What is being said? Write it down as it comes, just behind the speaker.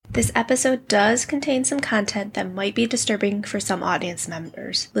This episode does contain some content that might be disturbing for some audience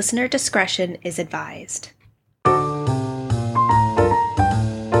members. Listener discretion is advised.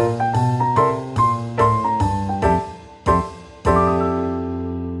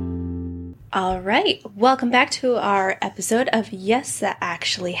 All right, welcome back to our episode of Yes, That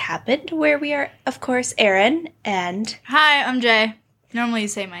Actually Happened, where we are, of course, Erin and... Hi, I'm Jay. Normally you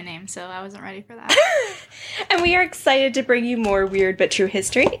say my name, so I wasn't ready for that. And we are excited to bring you more weird but true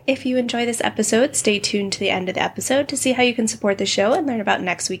history. If you enjoy this episode, stay tuned to the end of the episode to see how you can support the show and learn about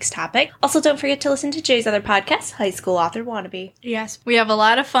next week's topic. Also, don't forget to listen to Jay's other podcast, High School Author Wannabe. Yes, we have a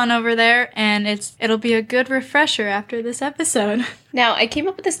lot of fun over there, and it'll be a good refresher after this episode. Now, I came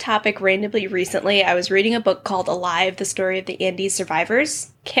up with this topic randomly recently. I was reading a book called Alive, The Story of the Andes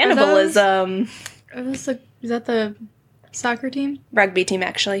Survivors. Cannibalism. Is that the soccer team? Rugby team,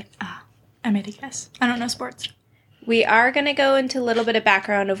 actually. Ah, I made a guess. I don't know sports. We are going to go into a little bit of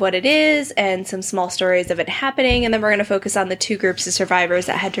background of what it is and some small stories of it happening, and then we're going to focus on the two groups of survivors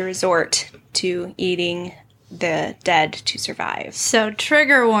that had to resort to eating the dead to survive. So,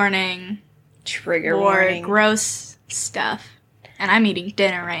 trigger warning. Trigger warning. Gross stuff. And I'm eating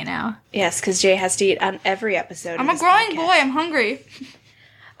dinner right now. Yes, because Jay has to eat on every episode. I'm a growing boy. I'm hungry.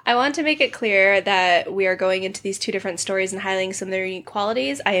 I want to make it clear that we are going into these two different stories and highlighting some of their unique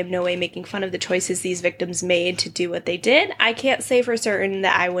qualities. I am no way making fun of the choices these victims made to do what they did. I can't say for certain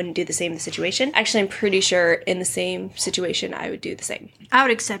that I wouldn't do the same in the situation. Actually, I'm pretty sure in the same situation, I would do the same. I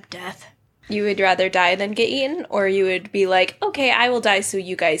would accept death. You would rather die than get eaten? Or you would be like, okay, I will die so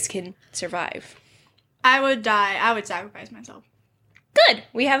you guys can survive? I would die. I would sacrifice myself. Good!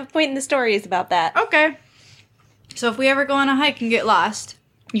 We have a point in the stories about that. Okay. So if we ever go on a hike and get lost,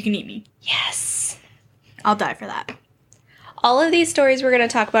 you can eat me. Yes. I'll die for that. All of these stories we're going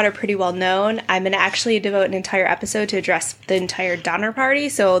to talk about are pretty well known. I'm going to actually devote an entire episode to address the entire Donner Party,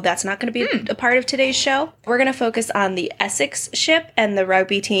 so that's not going to be a part of today's show. We're going to focus on the Essex ship and the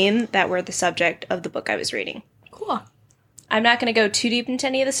rugby team that were the subject of the book I was reading. Cool. I'm not going to go too deep into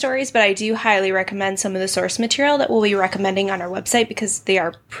any of the stories, but I do highly recommend some of the source material that we'll be recommending on our website because they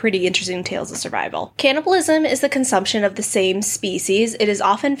are pretty interesting tales of survival. Cannibalism is the consumption of the same species. It is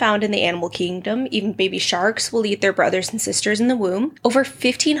often found in the animal kingdom. Even baby sharks will eat their brothers and sisters in the womb. Over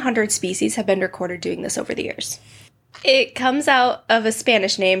 1,500 species have been recorded doing this over the years. It comes out of a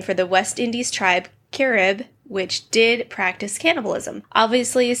Spanish name for the West Indies tribe, Carib, which did practice cannibalism.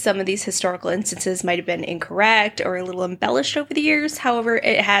 Obviously, some of these historical instances might have been incorrect or a little embellished over the years. However,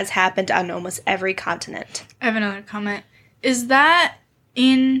 it has happened on almost every continent. I have another comment. Is that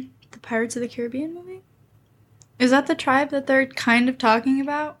in the Pirates of the Caribbean movie? Is that the tribe that they're kind of talking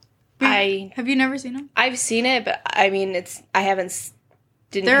about? Have you never seen them? I've seen it, but I mean, didn't pay that much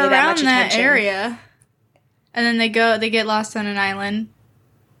attention. They're around that area. And then they get lost on an island.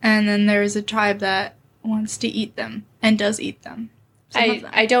 And then there's a tribe that wants to eat them and does eat them.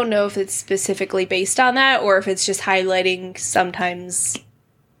 I don't know if it's specifically based on that or if it's just highlighting sometimes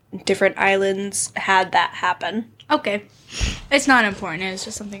different islands had that happen. Okay. It's not important. It's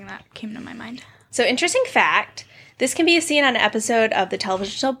just something that came to my mind. So, interesting fact, this can be seen on an episode of the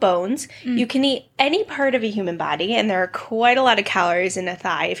television show Bones. You can eat any part of a human body, and there are quite a lot of calories in a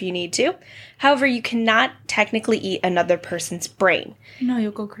thigh if you need to. However, you cannot technically eat another person's brain. No,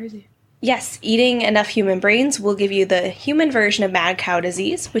 you'll go crazy. Yes, eating enough human brains will give you the human version of mad cow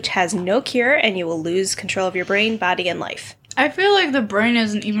disease, which has no cure, and you will lose control of your brain, body, and life. I feel like the brain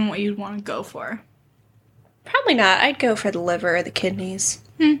isn't even what you'd want to go for. Probably not. I'd go for the liver or the kidneys.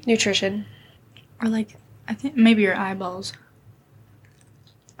 Nutrition. Or I think maybe your eyeballs.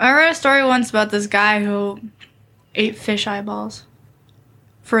 I read a story once about this guy who ate fish eyeballs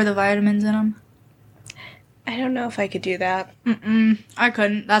for the vitamins in them. I don't know if I could do that. I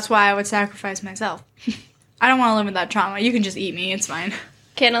couldn't. That's why I would sacrifice myself. I don't want to live with that trauma. You can just eat me. It's fine.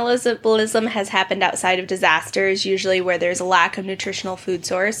 Cannibalism has happened outside of disasters, usually where there's a lack of nutritional food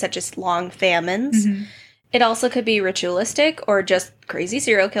source, such as long famines. It also could be ritualistic or just crazy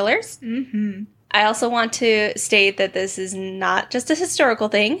serial killers. I also want to state that this is not just a historical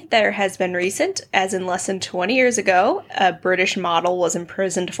thing. There has been recent, as in less than 20 years ago, a British model was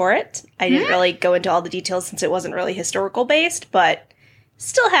imprisoned for it. I didn't really go into all the details since it wasn't really historical based, but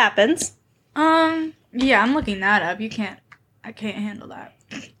still happens. Yeah, I'm looking that up. I can't handle that.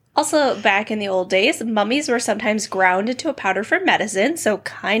 Also, back in the old days, mummies were sometimes ground into a powder for medicine, so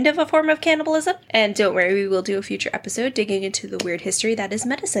kind of a form of cannibalism. And don't worry, we will do a future episode digging into the weird history that is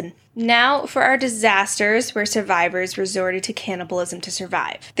medicine. Now, for our disasters where survivors resorted to cannibalism to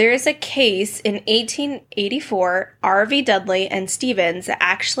survive. There is a case in 1884, R.V. Dudley and Stevens that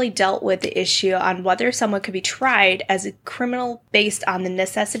actually dealt with the issue on whether someone could be tried as a criminal based on the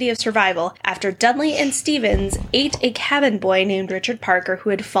necessity of survival after Dudley and Stevens ate a cabin boy named Richard Parker who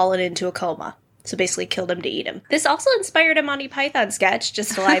had fallen into a coma. So basically killed him to eat him. This also inspired a Monty Python sketch,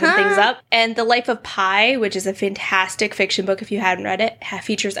 just to liven things up. And The Life of Pi, which is a fantastic fiction book if you hadn't read it,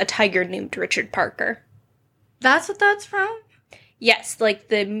 features a tiger named Richard Parker. That's what that's from? Yes, like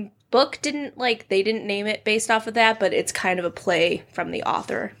the book didn't, they didn't name it based off of that, but it's kind of a play from the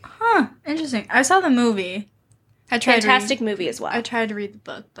author. Huh, interesting. I saw the movie. Fantastic movie as well. I tried to read the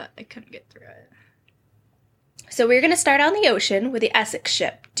book, but I couldn't get through it. So we're going to start on the ocean with the Essex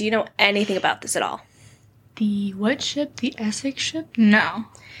ship. Do you know anything about this at all? The what ship? The Essex ship? No,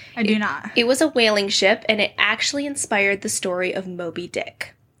 I do not. It was a whaling ship, and it actually inspired the story of Moby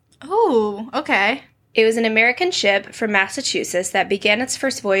Dick. Oh, okay. It was an American ship from Massachusetts that began its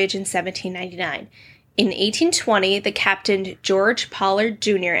first voyage in 1799. In 1820, the captain George Pollard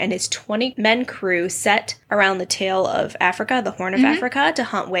Jr. and his 20-men crew set around the tail of Africa, the Horn of Africa, to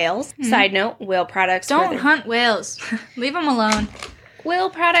hunt whales. Side note, whale products... Don't hunt whales. Leave them alone. Whale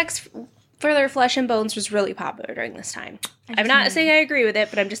products for their flesh and bones was really popular during this time. I'm not saying I agree with it,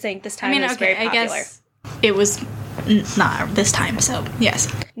 but I'm just saying this time it was very popular. I guess it was not this time, so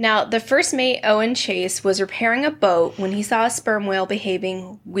yes. Now, the first mate, Owen Chase, was repairing a boat when he saw a sperm whale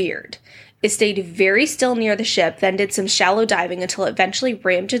behaving weird. It stayed very still near the ship, then did some shallow diving until it eventually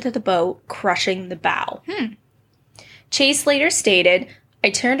rammed into the boat, crushing the bow. Chase later stated, I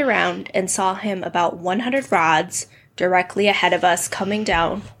turned around and saw him about 100 rods directly ahead of us coming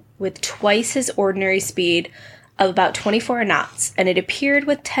down with twice his ordinary speed of about 24 knots, and it appeared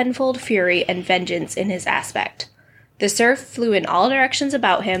with tenfold fury and vengeance in his aspect. The surf flew in all directions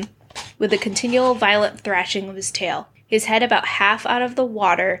about him, with a continual violent thrashing of his tail. His head about half out of the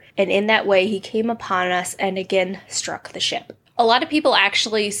water, and in that way he came upon us and again struck the ship. A lot of people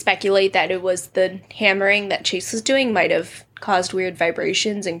actually speculate that it was the hammering that Chase was doing might have caused weird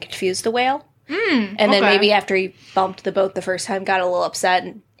vibrations and confused the whale. And then maybe after he bumped the boat the first time, got a little upset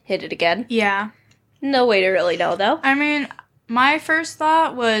and hit it again. Yeah. No way to really know, though. I mean, my first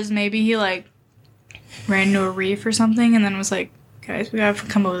thought was maybe he, ran into a reef or something and then was like, guys, we gotta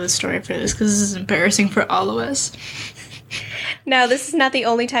come up with a story for this because this is embarrassing for all of us. Now, this is not the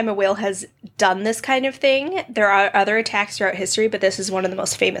only time a whale has done this kind of thing. There are other attacks throughout history, but this is one of the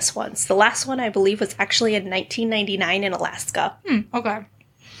most famous ones. The last one, I believe, was actually in 1999 in Alaska. Okay.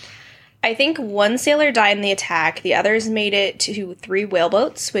 I think one sailor died in the attack. The others made it to 3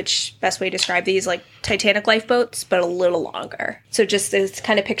 whaleboats, which, best way to describe these, like Titanic lifeboats, but a little longer. So just to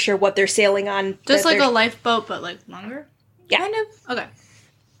kind of picture what they're sailing on. Just like a lifeboat, but longer? Yeah. Kind of? Okay.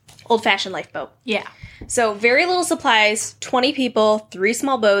 Old-fashioned lifeboat. Yeah. So very little supplies, 20 people, 3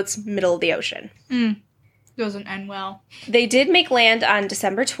 small boats, middle of the ocean. Doesn't end well. They did make land on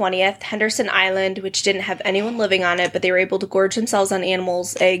December 20th, Henderson Island, which didn't have anyone living on it, but they were able to gorge themselves on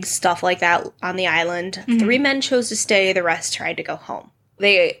animals, eggs, stuff like that on the island. 3 men chose to stay, the rest tried to go home.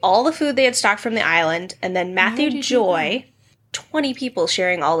 They ate all the food they had stocked from the island, and then Matthew Joy, 20 people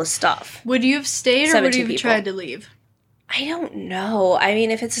sharing all the stuff. Would you have stayed or would you have tried to leave? I don't know. I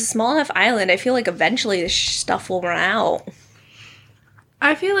mean, if it's a small enough island, I feel like eventually this stuff will run out.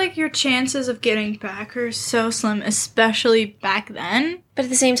 I feel like your chances of getting back are so slim, especially back then. But at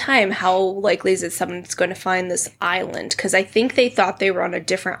the same time, how likely is it someone's going to find this island? Because I think they thought they were on a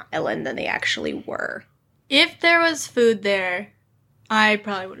different island than they actually were. If there was food there, I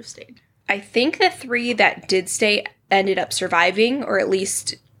probably would have stayed. I think the 3 that did stay ended up surviving, or at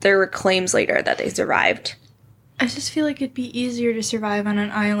least there were claims later that they survived. I just feel like it'd be easier to survive on an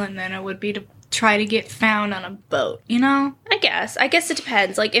island than it would be to try to get found on a boat, you know? I guess it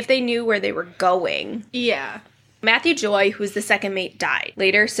depends. If they knew where they were going. Yeah. Matthew Joy, who was the second mate, died.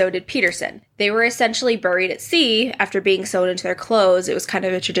 Later, so did Peterson. They were essentially buried at sea after being sewn into their clothes. It was kind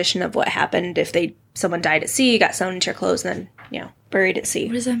of a tradition of what happened if someone died at sea, got sewn into their clothes, and then, buried at sea.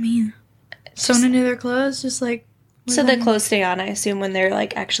 What does that mean? Sewn into their clothes? Just so the clothes stay on, I assume, when they're,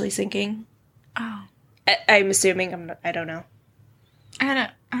 actually sinking. Oh. I'm assuming. I don't know. I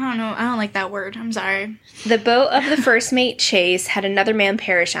don't know. I don't like that word. I'm sorry. The boat of the first mate, Chase, had another man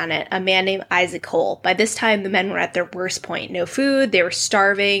perish on it, a man named Isaac Cole. By this time, the men were at their worst point. No food. They were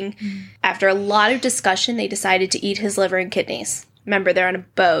starving. After a lot of discussion, they decided to eat his liver and kidneys. Remember, they're on a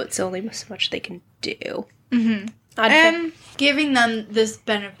boat, so only so much they can do. And giving them this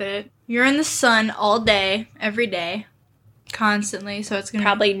benefit. You're in the sun all day, every day, constantly, so it's going to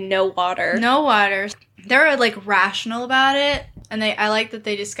Probably no water. No water. They're, like, rational about it, and I like that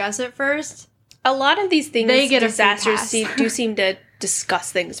they discuss it first. A lot of these things, they get disasters do seem to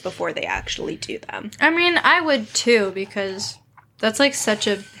discuss things before they actually do them. I mean, I would too, because that's like such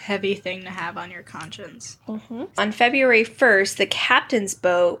a heavy thing to have on your conscience. Mm-hmm. On February 1st, the captain's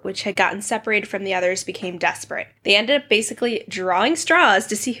boat, which had gotten separated from the others, became desperate. They ended up basically drawing straws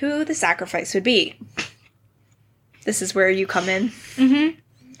to see who the sacrifice would be. This is where you come in. Mm-hmm.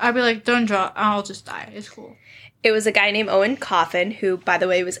 I'd be like, don't draw, I'll just die. It's cool. It was a guy named Owen Coffin, who, by the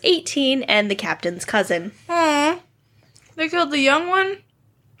way, was 18 and the captain's cousin. Aww. They killed the young one?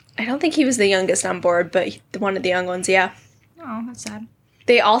 I don't think he was the youngest on board, but one of the young ones, yeah. Oh, that's sad.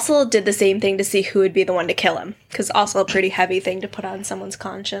 They also did the same thing to see who would be the one to kill him, because also a pretty heavy thing to put on someone's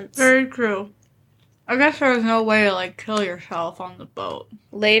conscience. Very true. I guess there was no way to, like, kill yourself on the boat.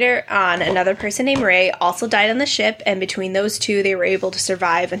 Later on, another person named Ray also died on the ship, and between those two, they were able to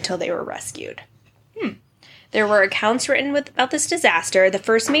survive until they were rescued. There were accounts written about this disaster. The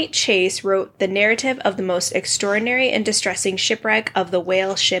first mate, Chase, wrote the narrative of the most extraordinary and distressing shipwreck of the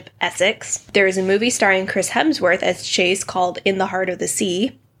whale ship Essex. There is a movie starring Chris Hemsworth as Chase called In the Heart of the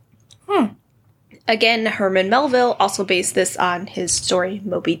Sea. Again, Herman Melville also based this on his story,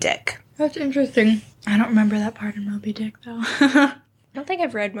 Moby Dick. That's interesting. I don't remember that part of Moby Dick, though. I don't think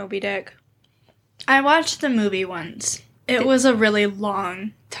I've read Moby Dick. I watched the movie once. It was a really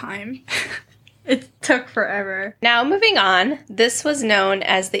long time. It took forever. Now, moving on, this was known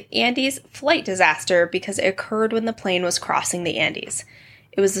as the Andes flight disaster because it occurred when the plane was crossing the Andes.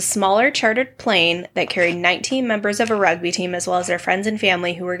 It was a smaller chartered plane that carried 19 members of a rugby team as well as their friends and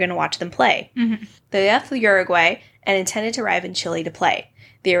family who were going to watch them play. Mm-hmm. They left Uruguay and intended to arrive in Chile to play.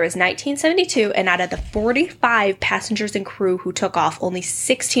 The year was 1972, and out of the 45 passengers and crew who took off, only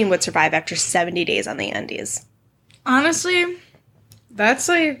 16 would survive after 70 days on the Andes. Honestly, that's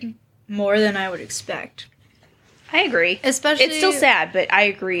like more than I would expect. I agree. Especially, it's still sad, but I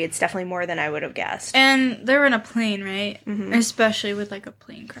agree. It's definitely more than I would have guessed. And they were in a plane, right? Mm-hmm. Especially with like a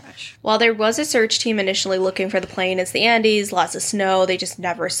plane crash. While there was a search team initially looking for the plane, it's the Andes, lots of snow, they just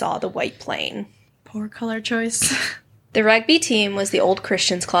never saw the white plane. Poor color choice. The rugby team was the Old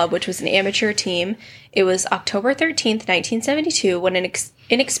Christians Club, which was an amateur team. It was October 13th, 1972, when an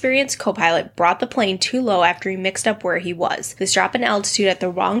inexperienced co-pilot brought the plane too low after he mixed up where he was. This drop in altitude at the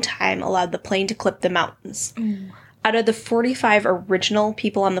wrong time allowed the plane to clip the mountains. Out of the 45 original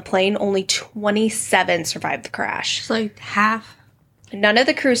people on the plane, only 27 survived the crash. It's like half. None of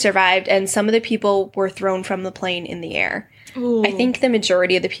the crew survived, and some of the people were thrown from the plane in the air. Ooh. I think the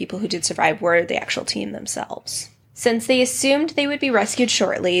majority of the people who did survive were the actual team themselves. Since they assumed they would be rescued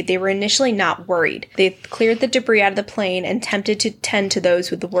shortly, they were initially not worried. They cleared the debris out of the plane and attempted to tend to those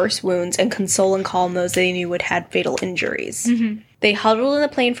with the worst wounds and console and calm those they knew would have fatal injuries. Mm-hmm. They huddled in the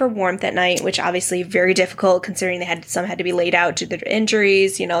plane for warmth at night, which obviously very difficult considering some had to be laid out due to their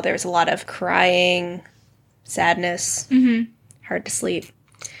injuries. You know, there was a lot of crying, sadness, hard to sleep.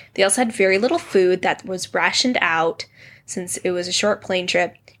 They also had very little food that was rationed out since it was a short plane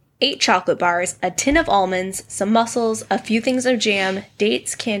trip. 8 chocolate bars, a tin of almonds, some mussels, a few things of jam,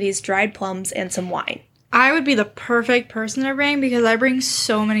 dates, candies, dried plums, and some wine. I would be the perfect person to bring because I bring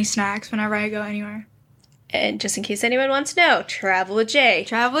so many snacks whenever I go anywhere. And just in case anyone wants to know, travel with Jay.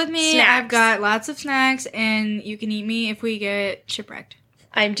 Travel with me. Snacks. I've got lots of snacks, and you can eat me if we get shipwrecked.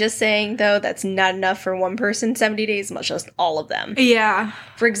 I'm just saying, though, that's not enough for one person 70 days, much less all of them. Yeah.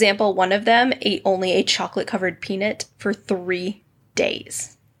 For example, one of them ate only a chocolate-covered peanut for 3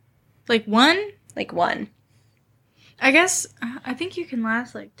 days. Like one? Like one. I guess, I think you can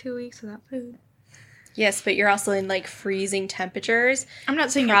last like 2 weeks without food. Yes, but you're also in like freezing temperatures. I'm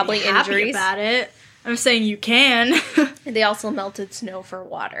not saying probably you'll be happy injuries about it. I'm saying you can. They also melted snow for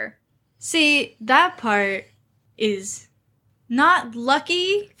water. See, that part is not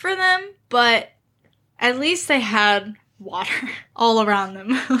lucky for them, but at least they had water all around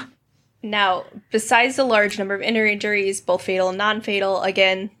them. Now, besides the large number of injuries, both fatal and non-fatal,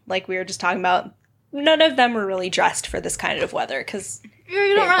 again, like we were just talking about, none of them were really dressed for this kind of weather, because you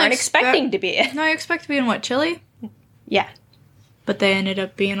don't really weren't expecting to be. No, you expect to be in what, Chile? Yeah. But they ended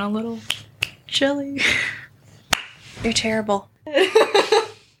up being a little chilly. You're terrible.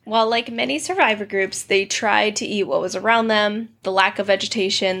 While like many survivor groups, they tried to eat what was around them, the lack of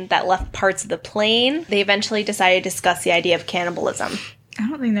vegetation that left parts of the plane, they eventually decided to discuss the idea of cannibalism. I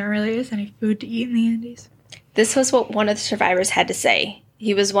don't think there really is any food to eat in the Andes. This was what one of the survivors had to say.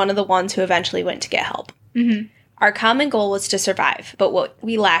 He was one of the ones who eventually went to get help. Mm-hmm. Our common goal was to survive, but what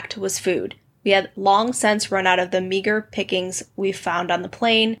we lacked was food. We had long since run out of the meager pickings we found on the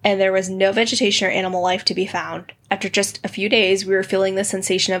plain, and there was no vegetation or animal life to be found. After just a few days, we were feeling the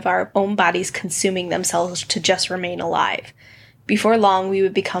sensation of our own bodies consuming themselves to just remain alive. Before long, we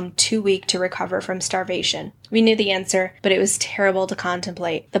would become too weak to recover from starvation. We knew the answer, but it was terrible to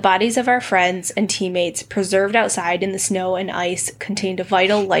contemplate. The bodies of our friends and teammates, preserved outside in the snow and ice, contained a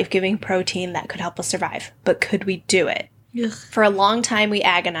vital, life-giving protein that could help us survive. But could we do it? Ugh. For a long time, we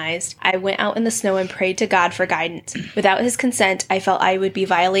agonized. I went out in the snow and prayed to God for guidance. Without his consent, I felt I would be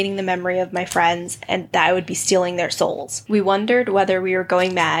violating the memory of my friends and that I would be stealing their souls. We wondered whether we were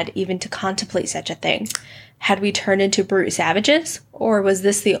going mad even to contemplate such a thing. Had we turned into brute savages? Or was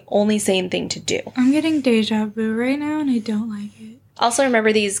this the only sane thing to do? I'm getting deja vu right now, and I don't like it. Also,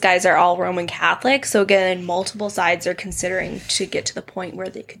 remember, these guys are all Roman Catholic, so again, multiple sides are considering to get to the point where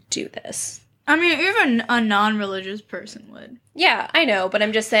they could do this. I mean, even a non-religious person would. Yeah, I know, but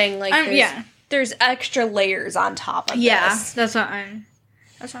I'm just saying, like, there's extra layers on top of this. Yeah, that's what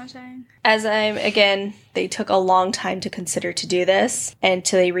I'm saying. They took a long time to consider to do this,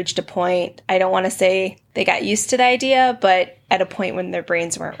 until they reached a point, I don't want to say they got used to the idea, but at a point when their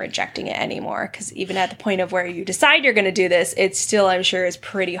brains weren't rejecting it anymore, because even at the point of where you decide you're going to do this, it still, I'm sure, is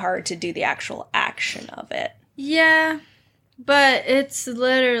pretty hard to do the actual action of it. Yeah. But it's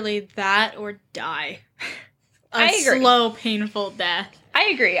literally that or die. I agree. Slow, painful death. I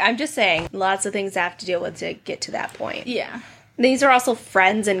agree. I'm just saying, lots of things I have to deal with to get to that point. Yeah. These are also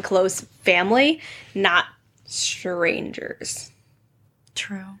friends and close family, not strangers.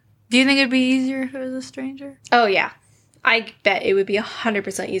 True. Do you think it'd be easier if it was a stranger? Oh, yeah. I bet it would be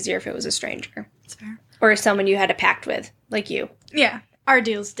 100% easier if it was a stranger. That's fair. Or someone you had a pact with, like you. Yeah. Our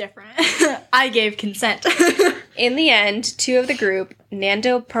deal's different. I gave consent. In the end, two of the group,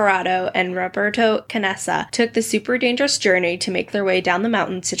 Nando Parado and Roberto Canessa, took the super dangerous journey to make their way down the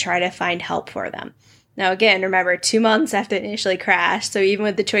mountains to try to find help for them. Now again, remember, 2 months after it initially crashed, so even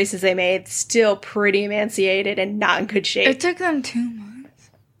with the choices they made, still pretty emaciated and not in good shape. It took them 2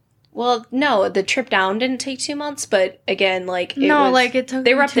 months. Well, no, the trip down didn't take 2 months, but again, like, it took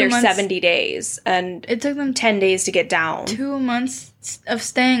they were them up there 2 months. 70 days, and it took them 10 days to get down. 2 months of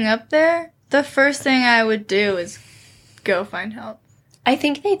staying up there. The first thing I would do is go find help. I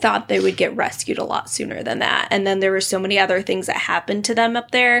think they thought they would get rescued a lot sooner than that. And then there were so many other things that happened to them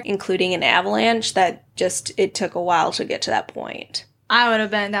up there, including an avalanche, that just, it took a while to get to that point. I would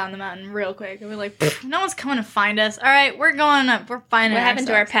have been down the mountain real quick. I would like, no one's coming to find us. All right, we're going up. We're finding What happened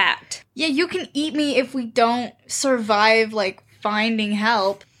to our ourselves. pact? Yeah, you can eat me if we don't survive, like, finding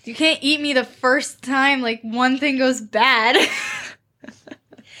help. You can't eat me the first time, like, one thing goes bad.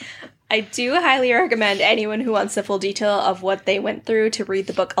 I do highly recommend anyone who wants the full detail of what they went through to read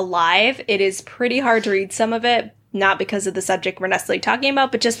the book Alive. It is pretty hard to read some of it, not because of the subject we're necessarily talking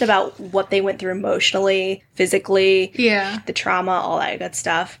about, but just about what they went through emotionally, physically, the trauma, all that good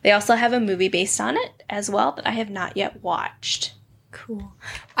stuff. They also have a movie based on it as well that I have not yet watched. Cool.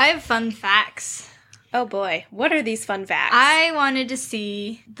 I have fun facts. Oh boy, what are these fun facts? I wanted to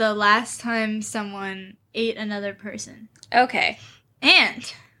see the last time someone ate another person. Okay.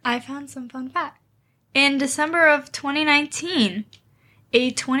 And I found some fun facts. In December of 2019,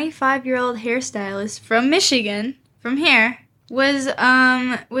 a 25-year-old hairstylist from Michigan, from here, was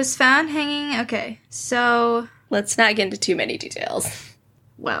found hanging. Okay, so let's not get into too many details.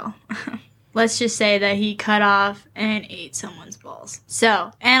 Well, let's just say that he cut off and ate someone's balls.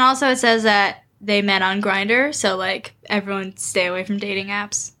 So, and also it says that they met on Grindr, so like everyone stay away from dating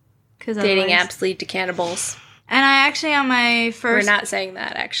apps, because dating apps lead to cannibals. And I actually on my first... We're not saying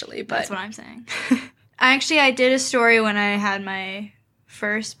that, actually, but... That's what I'm saying. I did a story when I had my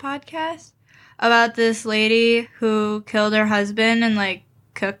first podcast about this lady who killed her husband and, like,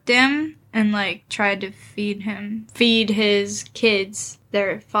 cooked him and, like, tried to feed his kids,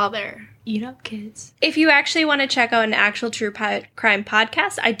 their father. Eat up, kids. If you actually want to check out an actual true crime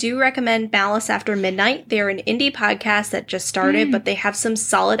podcast, I do recommend Malice After Midnight. They're an indie podcast that just started, but they have some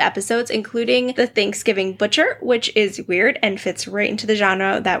solid episodes, including The Thanksgiving Butcher, which is weird and fits right into the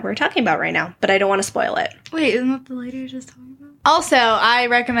genre that we're talking about right now, but I don't want to spoil it. Wait, isn't that the lady you were just talking about? Also, I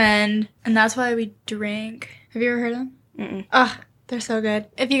recommend, and that's why we drink. Have you ever heard of them? Mm-mm. Ugh, they're so good.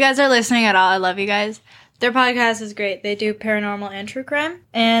 If you guys are listening at all, I love you guys. Their podcast is great. They do paranormal and true crime,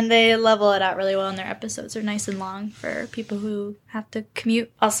 and they level it out really well, and their episodes are nice and long for people who have to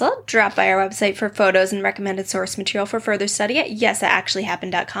commute. Also, drop by our website for photos and recommended source material for further study at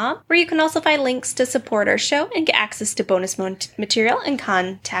yesitactuallyhappened.com, where you can also find links to support our show and get access to bonus material and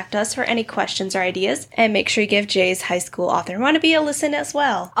contact us for any questions or ideas. And make sure you give Jay's high school author wannabe a listen as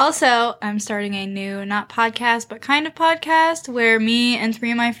well. Also, I'm starting a new, not podcast, but kind of podcast where me and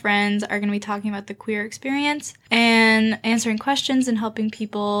 3 of my friends are going to be talking about the queer experience and answering questions and helping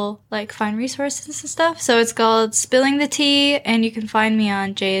people like find resources and stuff. So it's called Spilling the Tea, and you can find me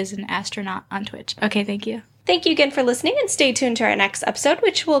on Jay is an Astronaut on Twitch. Okay, thank you. Thank you again for listening, and stay tuned to our next episode,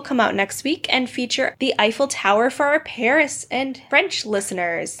 which will come out next week and feature the Eiffel Tower for our Paris and French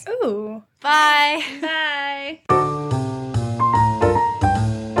listeners. Ooh. Bye. Bye.